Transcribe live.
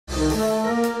Back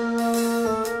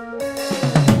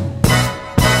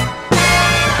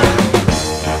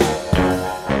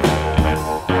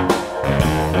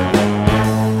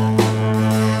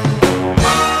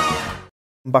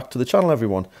to the channel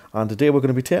everyone, and today we're going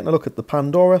to be taking a look at the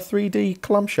Pandora 3D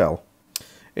Clamshell.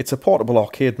 It's a portable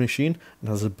arcade machine and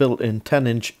has a built-in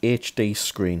 10-inch HD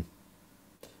screen.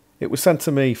 It was sent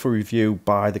to me for review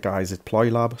by the guys at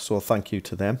Ploy Lab, so thank you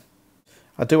to them.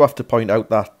 I do have to point out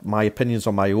that my opinions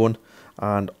are my own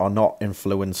and are not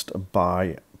influenced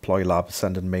by Ploy Lab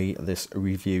sending me this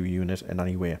review unit in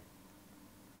any way.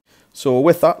 So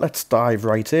with that, let's dive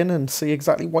right in and see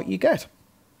exactly what you get.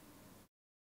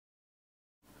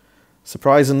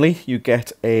 Surprisingly, you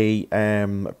get a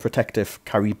protective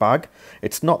carry bag.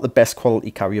 It's not the best quality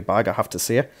carrier bag, I have to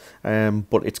say,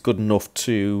 but it's good enough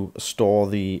to store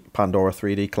the Pandora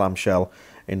 3D Clamshell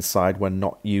inside when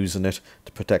not using it,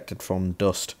 to protect it from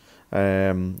dust.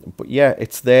 But yeah,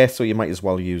 it's there, so you might as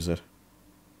well use it.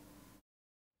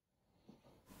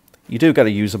 You do get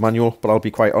a user manual, but I'll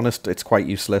be quite honest, it's quite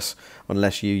useless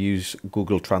unless you use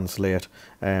Google Translate,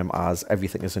 as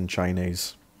everything is in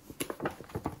Chinese.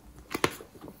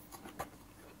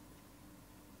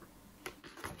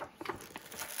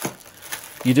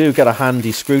 You do get a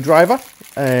handy screwdriver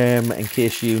in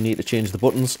case you need to change the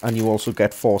buttons, and you also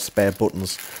get 4 spare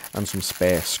buttons and some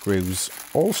spare screws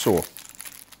also.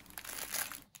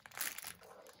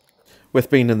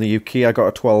 With being in the UK, I got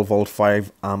a 12 volt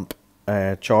 5 amp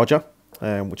charger,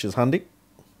 which is handy,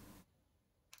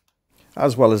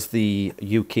 as well as the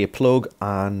UK plug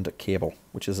and cable,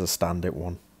 which is a standard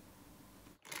one.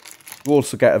 You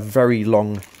also get a very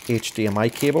long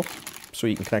HDMI cable, so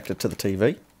you can connect it to the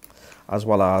TV, as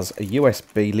well as a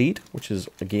USB lead, which is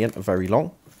again very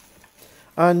long.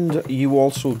 And you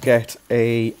also get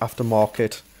a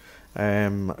aftermarket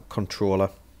controller.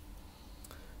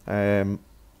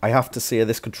 I have to say,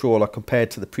 this controller,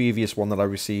 compared to the previous one that I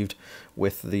received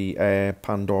with the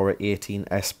Pandora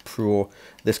 18S Pro,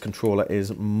 this controller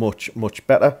is much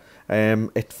better.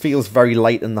 It feels very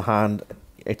light in the hand.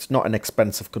 It's not an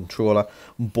expensive controller,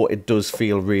 but it does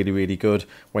feel really good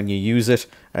when you use it.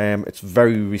 It's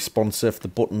very responsive, the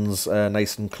buttons are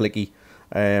nice and clicky,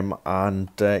 and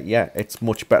yeah, it's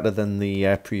much better than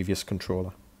the previous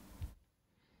controller.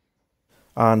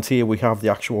 And here we have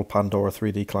the actual Pandora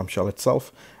 3D Clamshell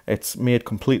itself. It's made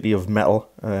completely of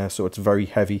metal, so it's very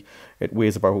heavy. It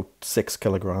weighs about 6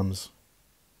 kilograms.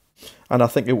 And I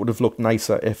think it would have looked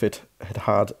nicer if it had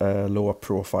had a lower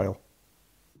profile.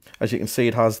 As you can see,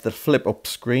 it has the flip-up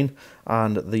screen,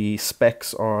 and the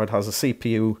specs are, it has a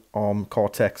CPU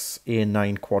Cortex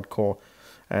A9 quad-core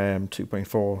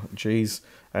 2.4 Gs.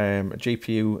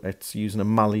 GPU, it's using a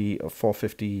Mali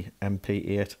 450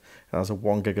 MP8. It has a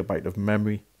 1 GB of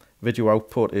memory. Video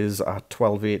output is at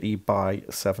 1280 by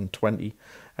 720.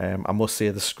 I must say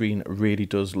the screen really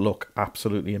does look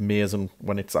absolutely amazing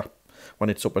when it's up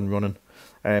and running.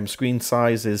 Screen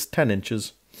size is 10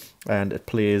 inches. And it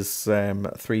plays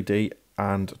 3D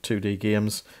and 2D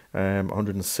games,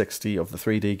 160 of the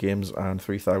 3D games and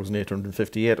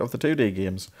 3,858 of the 2D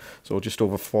games, so just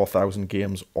over 4,000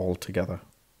 games altogether.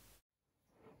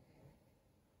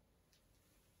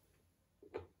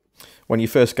 When you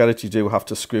first get it, you do have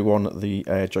to screw on the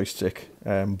joystick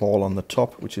ball on the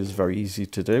top, which is very easy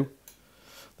to do.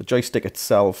 The joystick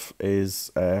itself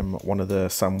is one of the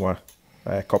Samwa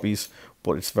copies,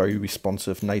 but it's very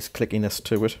responsive, nice clickiness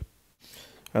to it.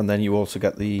 And then you also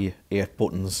get the 8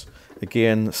 buttons.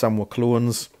 Again, some were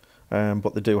clones,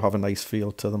 but they do have a nice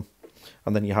feel to them.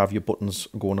 And then you have your buttons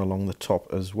going along the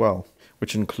top as well,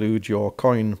 which include your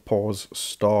coin, pause,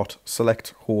 start,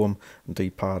 select, home, and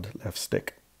D-pad left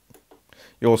stick.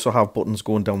 You also have buttons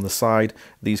going down the side.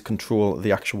 These control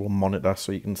the actual monitor,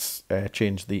 so you can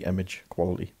change the image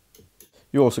quality.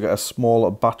 You also get a small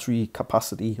battery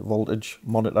capacity voltage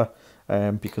monitor,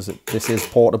 because this is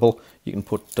portable. You can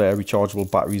put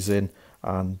rechargeable batteries in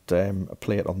and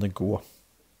play it on the go.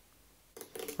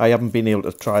 I haven't been able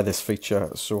to try this feature,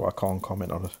 so I can't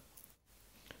comment on it.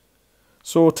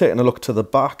 So taking a look to the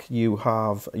back, you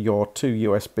have your 2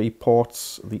 USB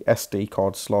ports, the SD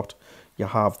card slot, you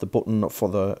have the button for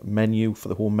the menu, for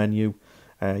the home menu,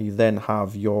 you then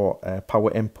have your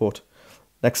power input.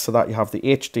 Next to that you have the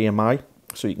HDMI,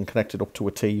 so you can connect it up to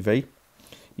a TV.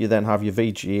 You then have your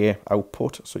VGA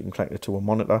output, so you can connect it to a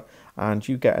monitor, and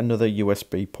you get another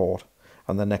USB port.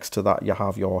 And then next to that you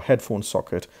have your headphone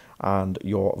socket and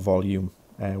your volume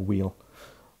wheel.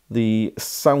 The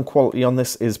sound quality on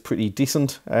this is pretty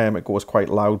decent. It goes quite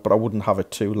loud, but I wouldn't have it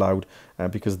too loud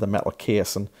because of the metal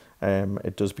casing.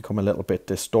 It does become a little bit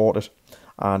distorted.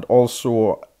 And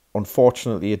also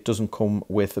unfortunately it doesn't come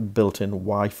with built-in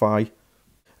Wi-Fi.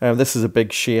 This is a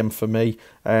big shame for me,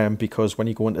 because when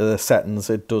you go into the settings,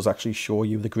 it does actually show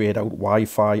you the grayed out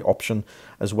Wi-Fi option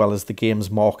as well as the games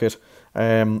market.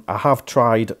 I have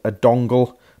tried a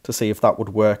dongle to see if that would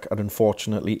work, and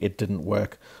unfortunately it didn't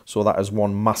work. So that is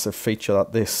one massive feature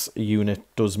that this unit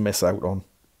does miss out on.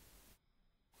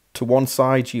 To one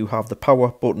side you have the power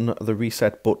button, the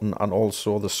reset button, and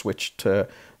also the switch to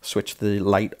switch the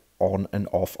light on and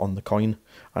off on the coin.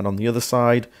 And on the other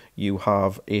side you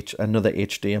have another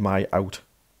HDMI out.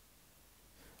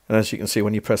 And as you can see,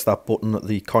 when you press that button,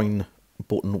 the coin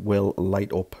button will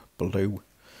light up blue.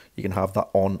 You can have that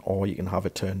on or you can have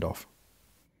it turned off.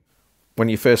 When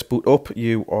you first boot up,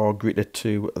 you are greeted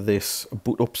to this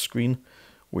boot up screen,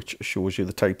 which shows you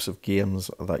the types of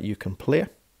games that you can play.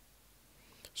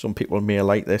 Some people may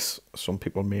like this, some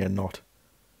people may not.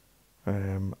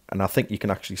 And I think you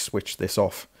can actually switch this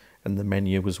off in the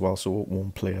menu as well, so it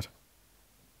won't play it.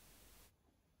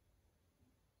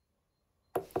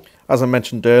 As I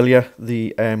mentioned earlier,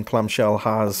 the Clamshell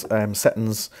has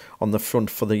settings on the front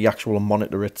for the actual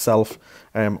monitor itself.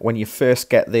 When you first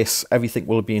get this, everything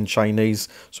will be in Chinese,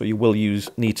 so you will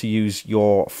need to use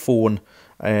your phone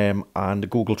and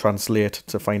Google Translate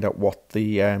to find out what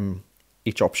the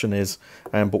each option is.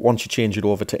 But once you change it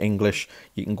over to English,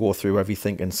 you can go through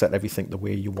everything and set everything the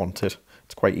way you want it.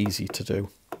 It's quite easy to do.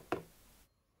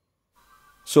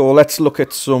 So let's look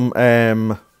at some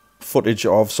footage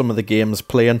of some of the games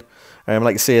playing.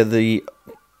 Like I say, the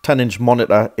 10-inch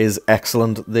monitor is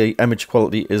excellent. The image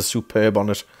quality is superb on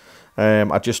it.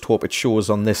 I just hope it shows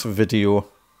on this video.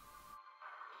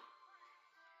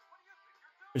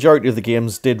 Majority of the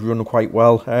games did run quite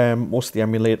well. Most of the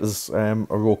emulators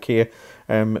are okay.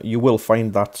 You will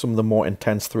find that some of the more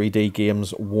intense 3D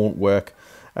games won't work.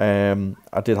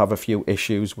 I did have a few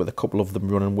issues with a couple of them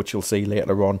running, which you'll see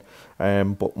later on.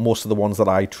 But most of the ones that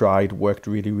I tried worked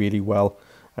really, really well.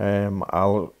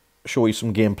 I'll show you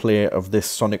some gameplay of this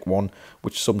Sonic one,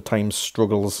 which sometimes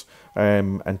struggles.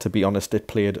 And to be honest, it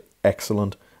played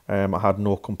excellent. I had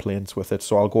no complaints with it.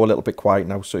 So I'll go a little bit quiet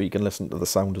now so you can listen to the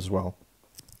sound as well.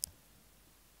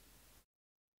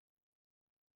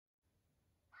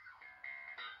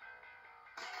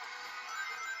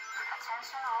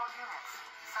 Attention all units.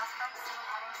 Suspect seen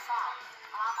heading south.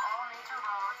 Block all major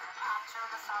roads and capture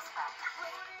the suspect.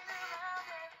 Floating around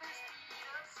at the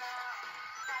speed of sound.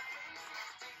 Got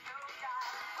faces to go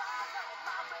die. Follow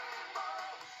my rainbow.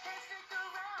 Can't stick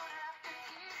around, have to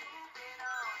keep moving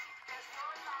on. There's no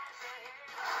lies ahead.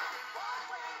 One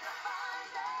way to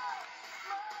find out.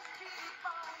 Must keep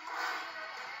on moving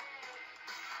ahead.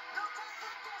 No time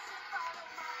for guessing, follow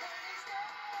my head instead.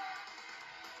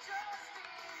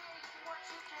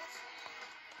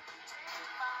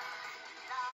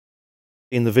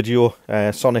 In the video,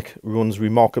 Sonic runs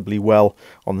remarkably well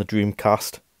on the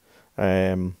Dreamcast.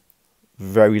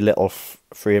 Very little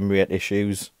frame rate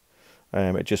issues.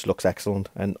 It just looks excellent,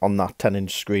 and on that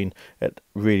 10-inch screen it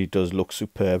really does look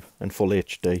superb in full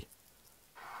HD.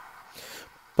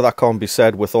 But that can't be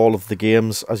said with all of the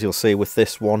games, as you'll see with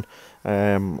this one,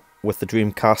 with the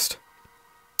Dreamcast.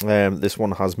 This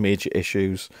one has major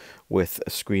issues with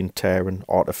screen tearing,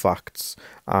 artifacts,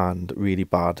 and really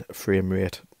bad frame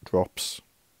rate drops.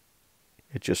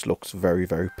 It just looks very,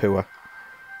 very poor.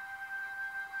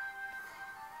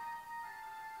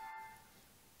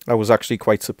 I was actually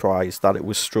quite surprised that it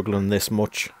was struggling this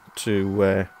much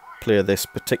to play this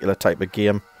particular type of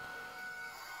game.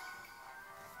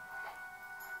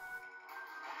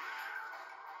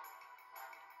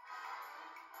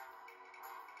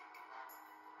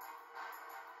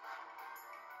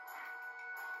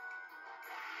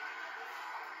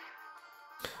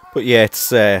 But yeah,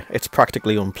 it's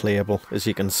practically unplayable, as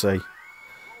you can see.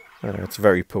 It's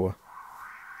very poor.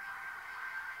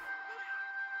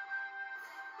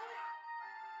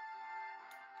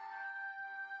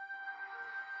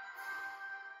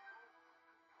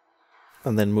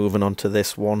 And then moving on to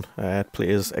this one, it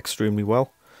plays extremely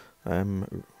well.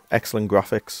 Excellent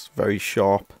graphics, very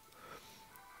sharp.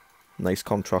 Nice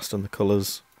contrast in the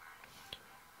colours.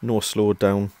 No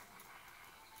slowdown.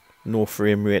 No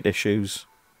frame rate issues.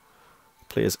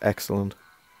 Plays excellent.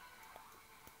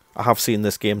 I have seen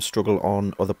this game struggle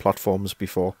on other platforms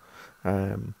before,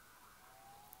 but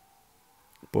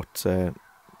it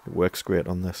works great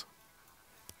on this.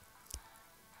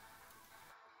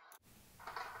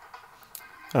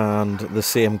 And the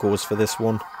same goes for this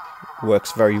one.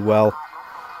 Works very well.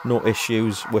 No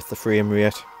issues with the frame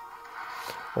rate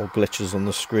or glitches on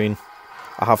the screen.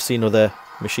 I have seen other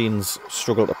machines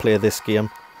struggle to play this game,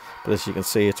 but as you can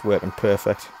see, it's working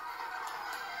perfect.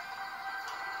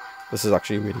 This is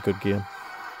actually a really good game.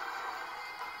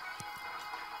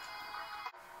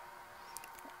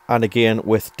 And again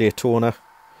with Daytona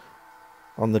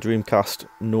on the Dreamcast,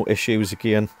 no issues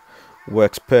again.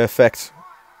 Works perfect.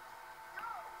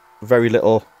 Very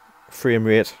little frame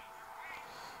rate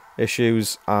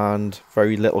issues and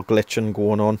very little glitching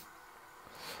going on.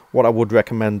 What I would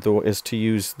recommend though is to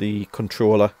use the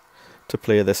controller to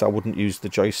play this. I wouldn't use the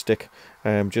joystick.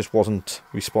 Just wasn't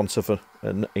responsive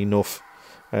enough.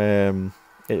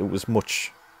 It was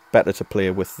much better to play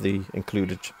with the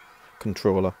included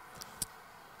controller.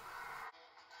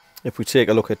 If we take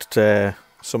a look at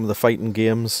some of the fighting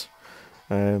games,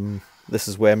 this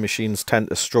is where machines tend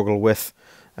to struggle with,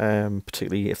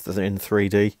 particularly if they're in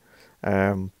 3D.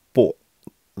 But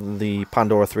the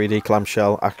Pandora 3D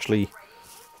Clamshell actually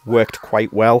worked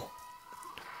quite well.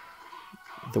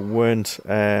 There weren't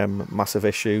massive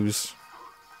issues,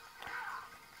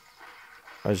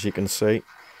 as you can see.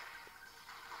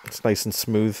 It's nice and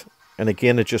smooth, and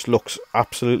again it just looks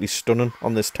absolutely stunning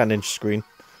on this 10-inch screen.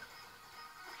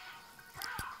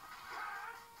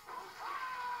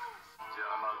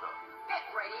 Get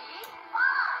ready.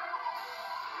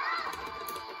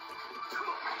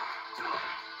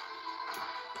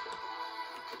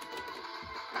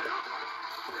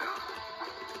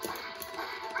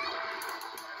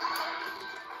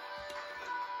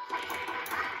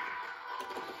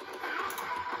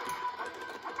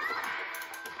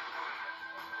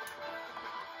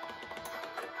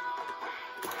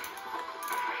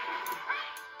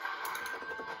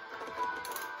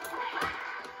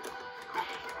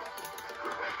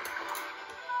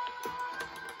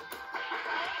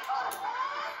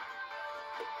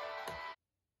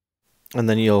 And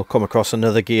then you'll come across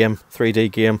another game,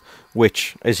 3D game,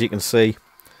 which, as you can see,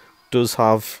 does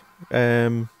have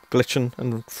glitching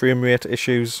and frame rate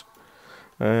issues.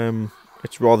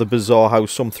 It's rather bizarre how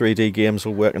some 3D games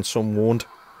will work and some won't.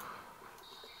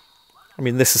 I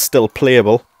mean, this is still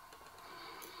playable,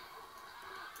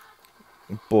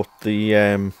 but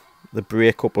the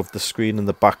breakup of the screen in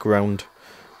the background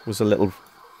was a little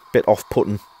bit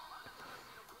off-putting.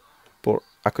 But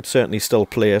I could certainly still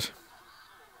play it.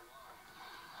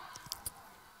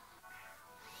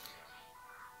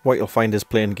 What you'll find is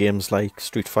playing games like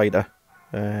Street Fighter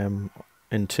in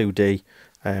 2D,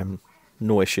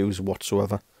 no issues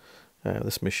whatsoever.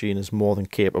 This machine is more than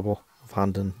capable of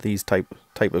handling these type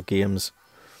of games.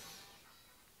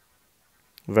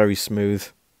 Very smooth,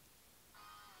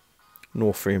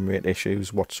 no frame rate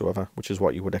issues whatsoever, which is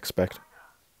what you would expect.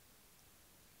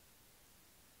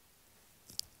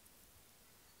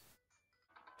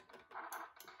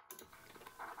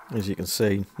 As you can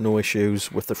see, no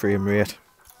issues with the frame rate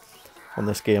on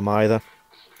this game either.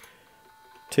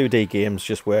 2D games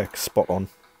just work spot on,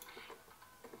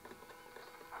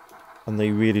 and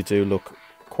they really do look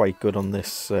quite good on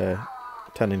this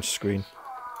 10-inch screen.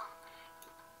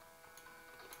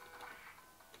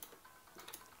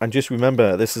 And just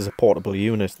remember, this is a portable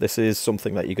unit. This is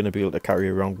something that you're going to be able to carry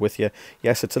around with you.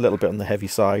 Yes, it's a little bit on the heavy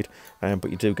side,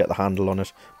 but you do get the handle on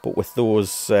it. But with those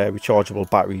rechargeable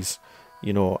batteries,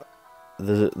 you know,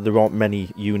 there aren't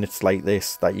many units like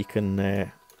this that you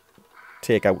can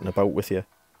take out and about with you.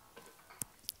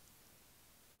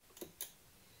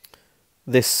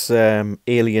 This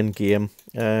Alien game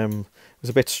was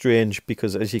a bit strange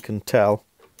because, as you can tell,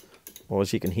 or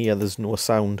as you can hear, there's no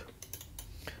sound.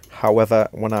 However,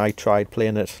 when I tried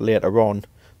playing it later on,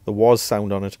 there was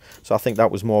sound on it. So I think that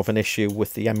was more of an issue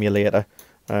with the emulator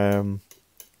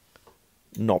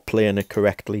not playing it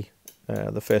correctly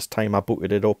the first time I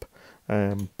booted it up.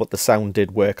 But the sound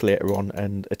did work later on,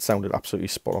 and it sounded absolutely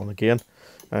spot on again.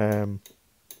 And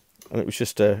it was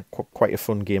just quite a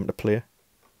fun game to play.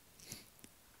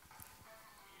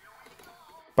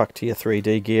 Back to your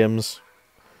 3D games.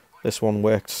 This one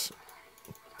works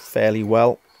fairly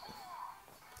well.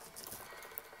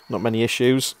 Not many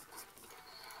issues.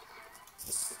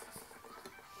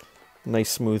 Nice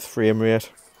smooth frame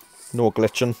rate. No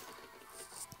glitching.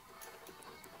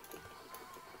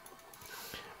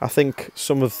 I think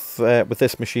some of with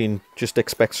this machine, just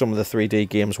expect some of the 3D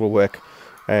games will work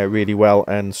really well,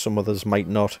 and some others might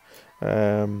not.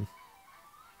 And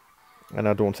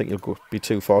I don't think you'll be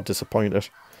too far disappointed.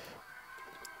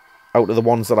 Out of the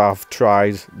ones that I've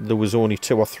tried, there was only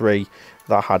 2 or 3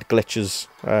 that had glitches.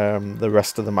 The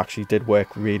rest of them actually did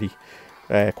work really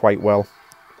quite well.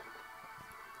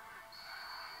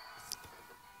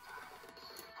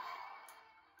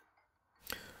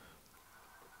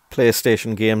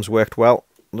 PlayStation games worked well.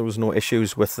 There was no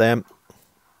issues with them.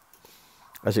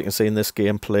 As you can see in this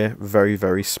gameplay, very,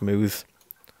 very smooth.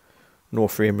 No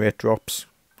frame rate drops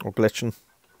or glitching.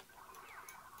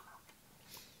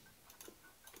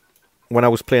 when I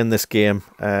was playing this game,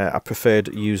 I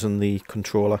preferred using the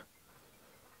controller.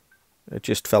 It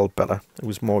just felt better. It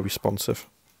was more responsive.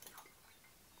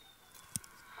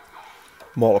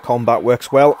 Mortal Kombat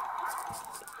works well.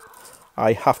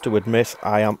 I have to admit,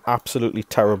 I am absolutely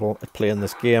terrible at playing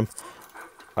this game.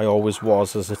 I always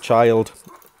was as a child.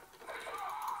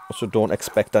 So don't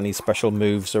expect any special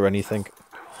moves or anything.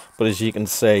 But as you can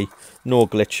see, no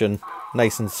glitching,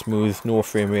 nice and smooth, no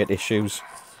frame rate issues.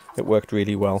 It worked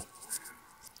really well.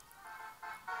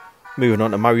 Moving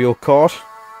on to Mario Kart.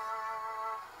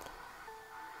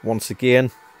 Once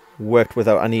again, worked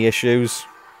without any issues.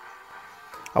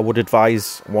 I would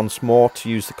advise once more to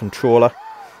use the controller.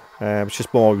 It's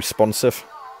just more responsive.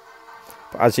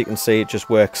 But as you can see, it just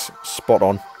works spot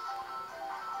on.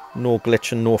 No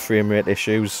glitching, no frame rate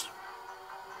issues.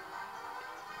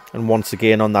 And once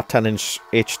again, on that 10-inch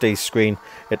HD screen,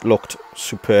 it looked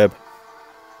superb.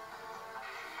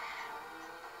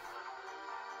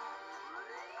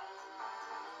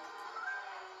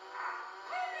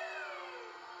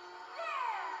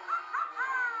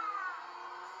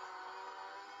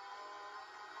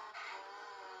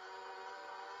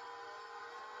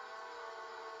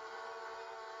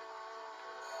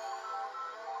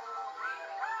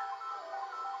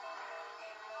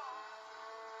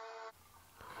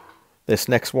 This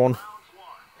next one,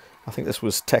 I think this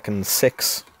was Tekken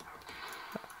 6,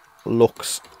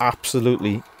 looks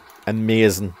absolutely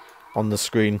amazing on the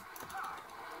screen.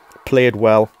 Played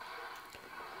well,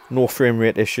 no frame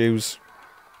rate issues,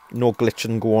 no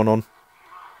glitching going on.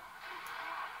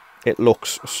 It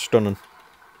looks stunning.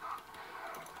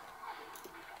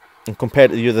 And compared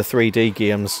to the other 3D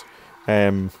games,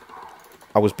 I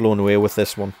was blown away with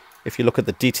this one. If you look at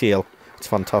the detail, it's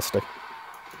fantastic.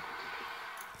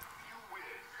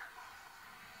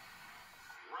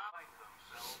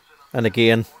 And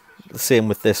again, the same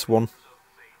with this one.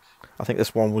 I think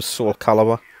this one was Soul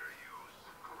Calibur.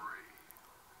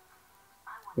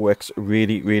 Works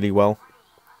really, really well.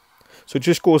 So it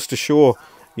just goes to show,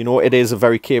 you know, it is a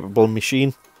very capable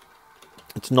machine.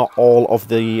 It's not all of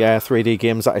the 3D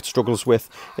games that it struggles with.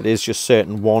 It is just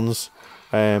certain ones.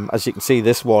 As you can see,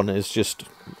 this one is just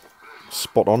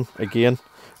spot on again.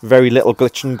 Very little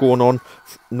glitching going on.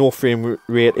 No frame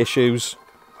rate issues.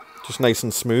 Just nice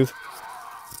and smooth.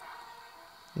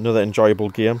 Another enjoyable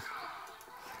game.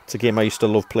 It's a game I used to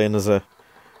love playing as a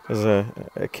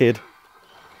kid.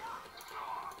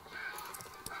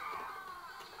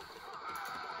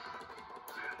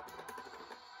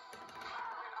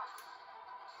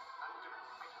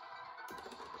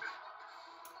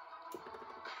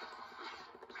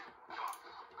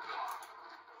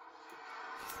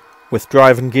 With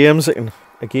driving games, I can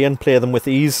again play them with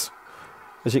ease.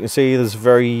 As you can see, there's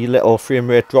very little frame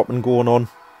rate dropping going on.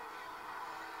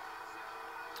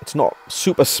 It's not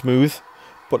super smooth,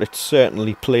 but it's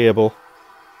certainly playable.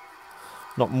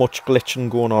 Not much glitching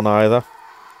going on either.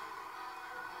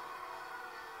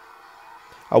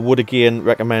 I would again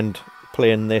recommend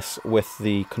playing this with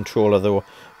the controller though,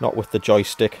 not with the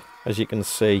joystick. As you can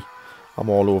see, I'm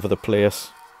all over the place.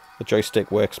 The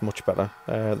joystick works much better.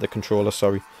 The controller,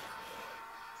 sorry.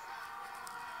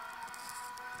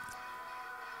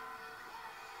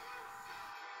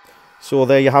 So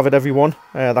there you have it, everyone.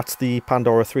 That's the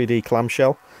Pandora 3D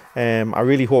Clamshell. I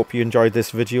really hope you enjoyed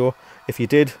this video. If you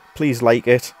did, please like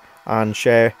it and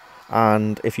share.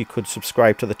 And if you could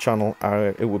subscribe to the channel,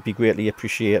 it would be greatly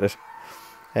appreciated.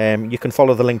 You can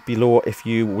follow the link below if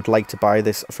you would like to buy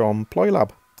this from Ploylab.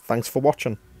 Thanks for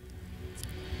watching.